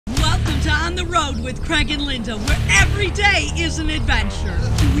Road with Craig and Linda, where every day is an adventure.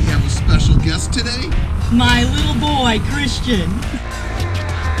 Do we have a special guest today? My little boy, Christian.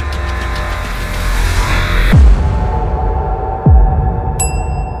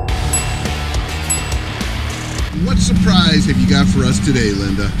 What surprise have you got for us today,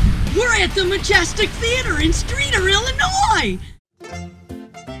 Linda? We're at the Majestic Theater in Streator, Illinois.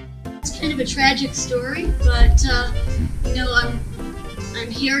 It's kind of a tragic story, but you know, I'm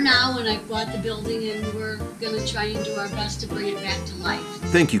here now and I've bought the building and we're going to try and do our best to bring it back to life.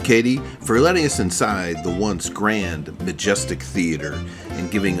 Thank you, Katie, for letting us inside the once grand Majestic Theater and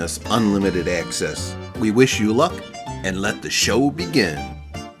giving us unlimited access. We wish you luck and let the show begin.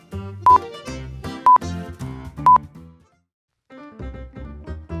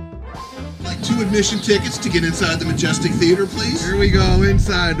 Like 2 admission tickets to get inside the Majestic Theater, please. Here we go,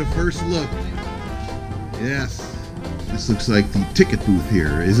 inside the first look. Yes. This looks like the ticket booth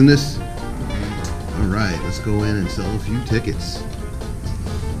here, isn't this? All right, let's go in and sell a few tickets.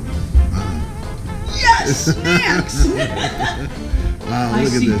 Yes, snacks! Wow, I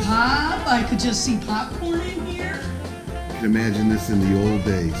look at see this. pop. I could just see popcorn in here. You can imagine this in the old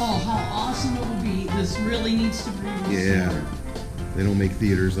days. Oh, how awesome it would be. This really needs to be restored. Yeah. They don't make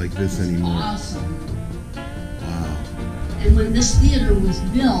theaters like this anymore. Awesome. Wow. And when this theater was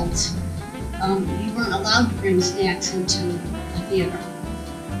built, you weren't allowed to bring snacks into the theater.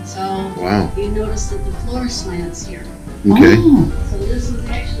 So Wow. you notice that the floor slants here. Okay. Oh. So this was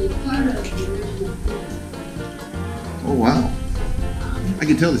actually part of the original theater. Oh, wow. I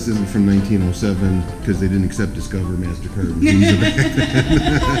can tell this isn't from 1907 because they didn't accept Discover, MasterCard, and Visa back then.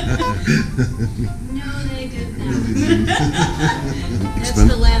 No, they did not. That's Expend-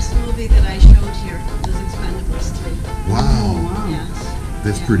 the last movie that I showed here, was Expendables 3. Wow. Yes.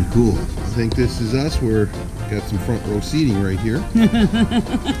 That's pretty cool. I think this is us. We're got some front row seating right here.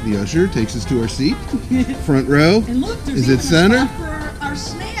 The usher takes us to our seat. Front row. And look, there's Is it even a center? spot for our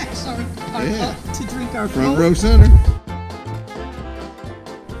snacks, our Yeah. to drink our Front Coke. row center.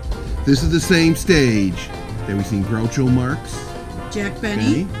 This is the same stage that we've seen Groucho Marx, Jack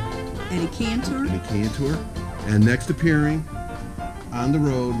Benny, Eddie Cantor. Eddie Cantor, and next appearing on the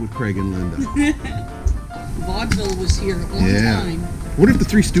road with Craig and Linda. Vaudeville was here a long Yeah. time. What if the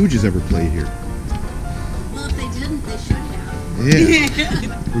Three Stooges ever played here? Well, if they didn't, they should have.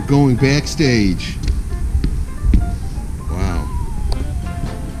 Yeah. We're going backstage. Wow.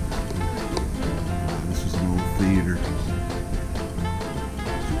 This was an old theater.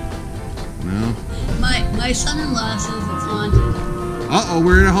 No? My son-in-law says it's haunted. Uh-oh,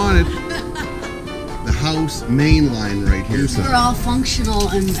 we're in a haunted. The house main line right here. These were all functional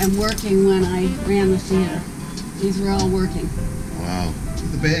and working when I ran the theater. These were all working. Wow.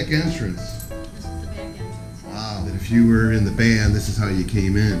 The back entrance. This is the back entrance. Wow. That if you were in the band, this is how you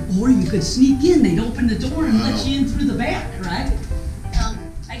came in. Or you could sneak in. They'd open the door and Wow. let you in through the back, correct?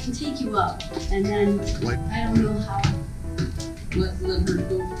 I can take you up, and then Like, I don't know how. Let her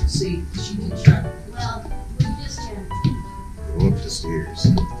go see. She can check. Well, we just have. go up the stairs.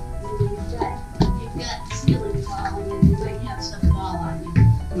 You've got ceiling falling, and you might have stuff fall on you.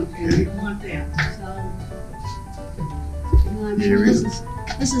 Okay, we don't want that. So, you know, I mean, Here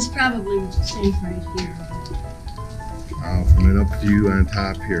this is probably safe right here. Wow, from an up view on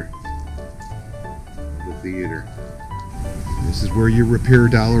top here. The theater. This is where your repair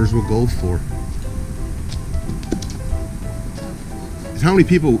dollars will go for. How many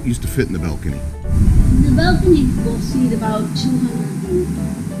people used to fit in the balcony? The balcony will seat about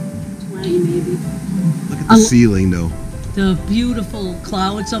 220 maybe. Look at the ceiling though. The beautiful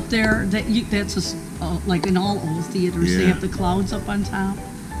clouds up there. That's like in all old theaters. They Yeah. have the clouds up on top.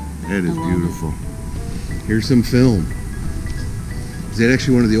 That is I love beautiful. Here's some film. Is that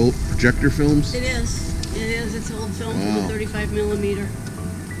actually one of the old projector films? It is. It is. It's old film from Wow. the 35 millimeter.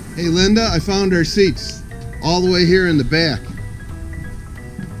 Hey Linda, I found our seats all the way here in the back.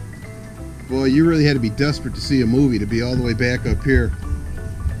 Boy, you really had to be desperate to see a movie to be all the way back up here.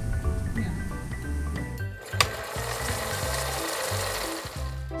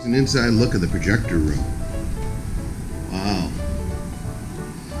 It's an inside look of the projector room. Wow.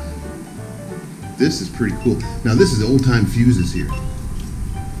 This is pretty cool. Now this is old-time fuses here.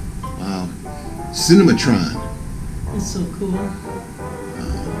 Wow. Cinematron. It's so cool.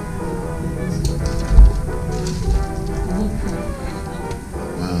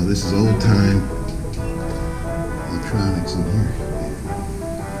 Wow, this is old-time electronics in here.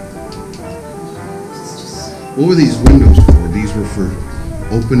 What were these windows for? These were for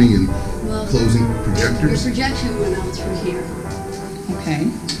opening and Well, closing the projectors? projection went out through here. Okay.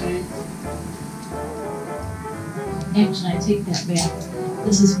 Actually, I take that back.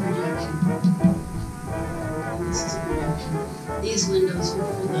 This is projection. these windows were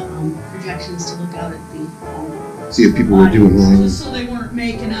for the projections to look out at the See if people were doing wrong. Just so they weren't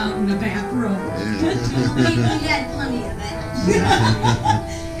making out in the back room. we had plenty of that.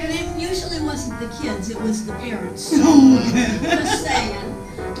 And it usually wasn't the kids, it was the parents. So, just saying.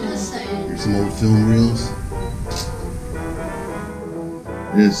 Just saying. Here's some old film reels.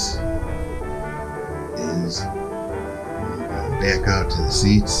 This is back out to the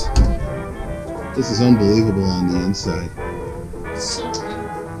seats. This is unbelievable on the inside.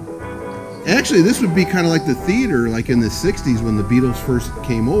 Actually, this would be kind of like the theater, like in the 60s when the Beatles first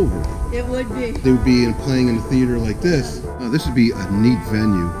came over. It would be. They would be playing in a theater like this. This would be a neat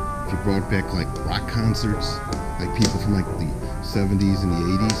venue if you brought back like rock concerts, like people from like the 70s and the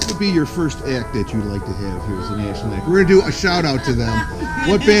 80s. What would be your first act that you'd like to have here as a national act? We're going to do a shout out to them.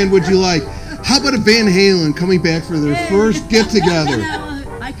 What band would you like? How about a Van Halen coming back for their first get together?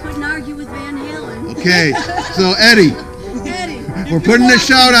 I couldn't argue with Van Halen. Okay, so Eddie. We're putting a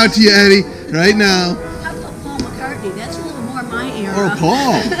shout out to you, Eddie, right now. How about Paul McCartney? That's a little more my era. Or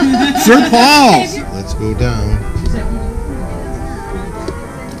Paul. Sir Paul. Let's go down.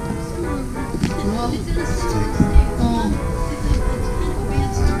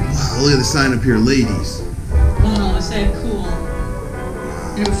 Wow, look at the sign up here, ladies. Oh, is that cool?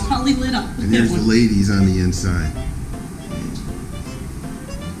 It was probably lit up. And here's the ladies on the inside.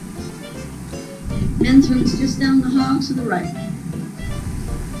 Men's room's just down the hall to the right.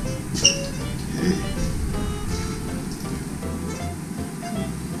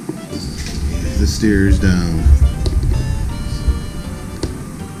 Here's the stairs down.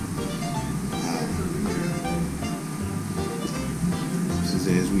 Wow. This is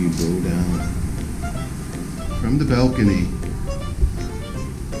as we go down from the balcony.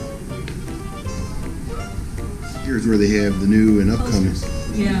 Here's where they have the new and upcoming.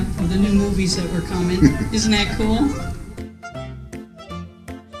 Yeah, of the new movies that were coming. Isn't that cool?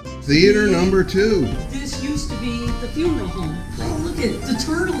 Theater number 2. This used to be the funeral home. Oh, look at the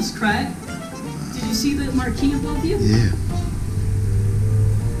turtles, Craig. Did you see the marquee above you? Yeah.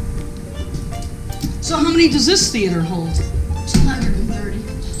 So how many does this theater hold? 230.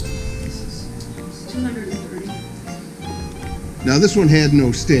 230. Now this one had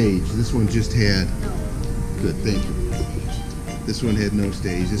no stage. This one just had. Good, thank you. This one had no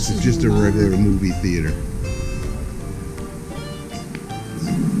stage. This is just a regular movie theater. Before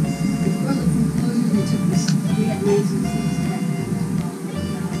the foreclosure, they took this. We had amazing seats back then.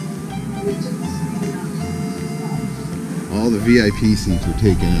 They took the screen out. All the VIP seats were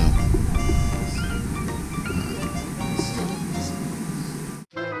taken out.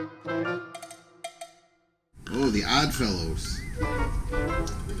 Oh, the Oddfellows.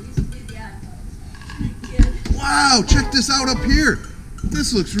 Wow, check this out up here.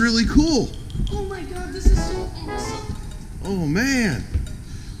 This looks really cool. Oh my God, this is so awesome. Oh man.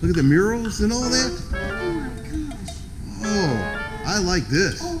 Look at the murals and all that. Oh my gosh. Oh, I like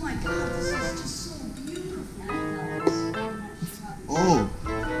this. Oh my God, this is just so beautiful. Oh,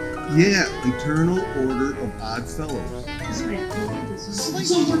 yeah, Eternal Order of Odd Fellows.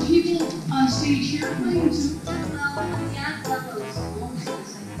 So were people on stage here playing too?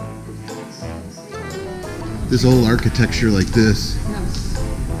 This old architecture like this.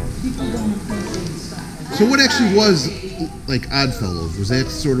 People don't appreciate style. So what actually was like Oddfellows? Was that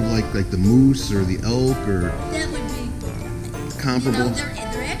sort of like the moose or the elk or That would be comparable?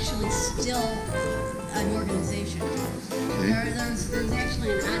 they're actually still an organization. Okay. There's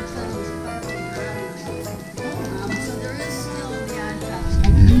actually an Oddfellows park in Ireland. So there is still the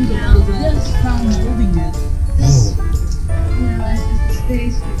Oddfellows. Now this Found holding it. Oh, that's just the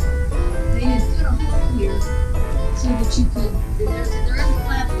space. They had put a hole here so that you could. There is a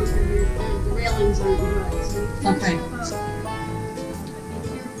platform here. The railings aren't right. So you can Okay. step up. Be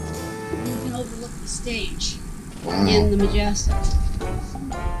careful. You can overlook the stage. wow. In the Majestic.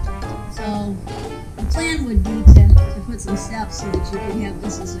 So the plan would be to put some steps so that you can have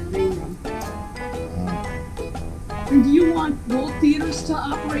this as a green room. And do you want both theaters to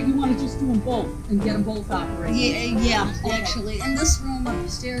operate? You want to just do them both and get them both operating? Yeah, actually. And this room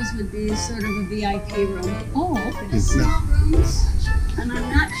upstairs would be sort of a VIP room. Oh, okay. The small rooms, and I'm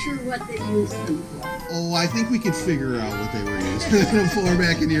not sure what they used them for. Oh, I think we could figure out what they were using for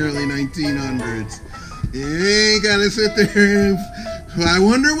back in the early 1900s. You ain't gotta sit there and... I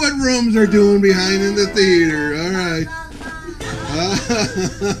wonder what rooms are doing behind in the theater. All right.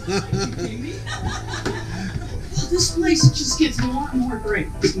 This place just gets more and more great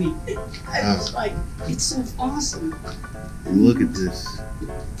to me. I was like, it's so awesome. Look at this.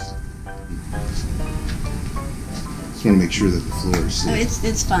 Just want to make sure that the floor is Oh, safe.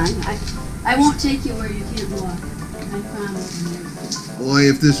 it's fine. I won't take you where you can't walk. I promise. Boy,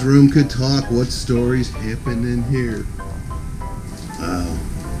 if this room could talk, what stories happen in here? Wow.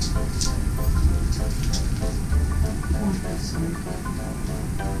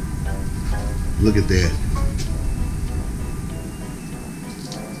 Look at that.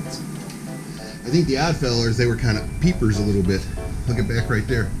 I think the Oddfellas, they were kind of peepers a little bit. Look at back right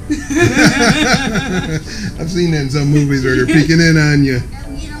there. I've seen that in some movies where they're peeking in on you.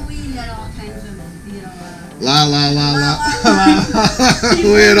 And, you know, we had all kinds of, you know, La la la la.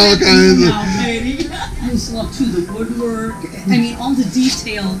 We had all kinds of. I just love too the woodwork. I mean, all the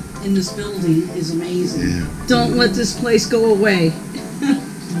detail in this building is amazing. Yeah. Don't let this place go away.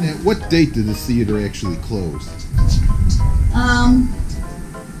 Now, what date did the theater actually close?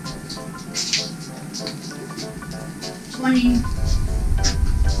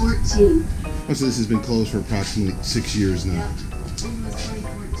 2014. Oh, so this has been closed for approximately 6 years now. Yeah, it was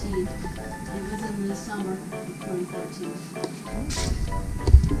 2014. It was in the summer of 2014.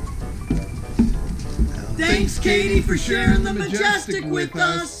 Thanks, Katie, for sharing the Majestic with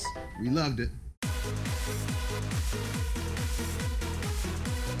us. We loved it.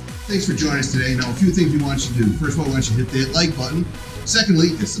 Thanks for joining us today. Now, a few things we want you to do. First of all, we want you to hit that like button. Secondly,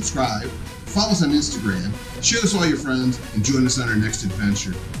 hit subscribe. Follow us on Instagram. Share this with all your friends and join us on our next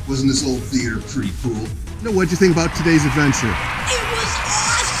adventure. Wasn't this old theater pretty cool? Now, what'd you think about today's adventure? It was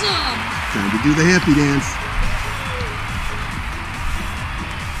awesome! Time to do the happy dance.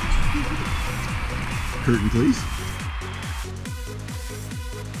 Curtain, please.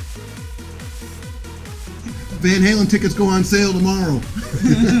 Van Halen tickets go on sale tomorrow.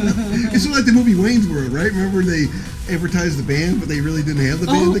 It's sort of like the movie Wayne's World, right? Remember they advertised the band, but they really didn't have the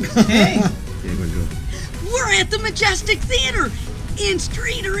band to come? Hey. Yeah, go. We're at the Majestic Theater in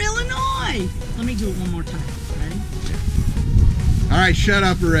Streator, Illinois. Let me do it one more time. Ready? All right, shut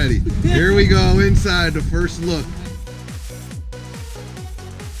up already. Here we go inside the first look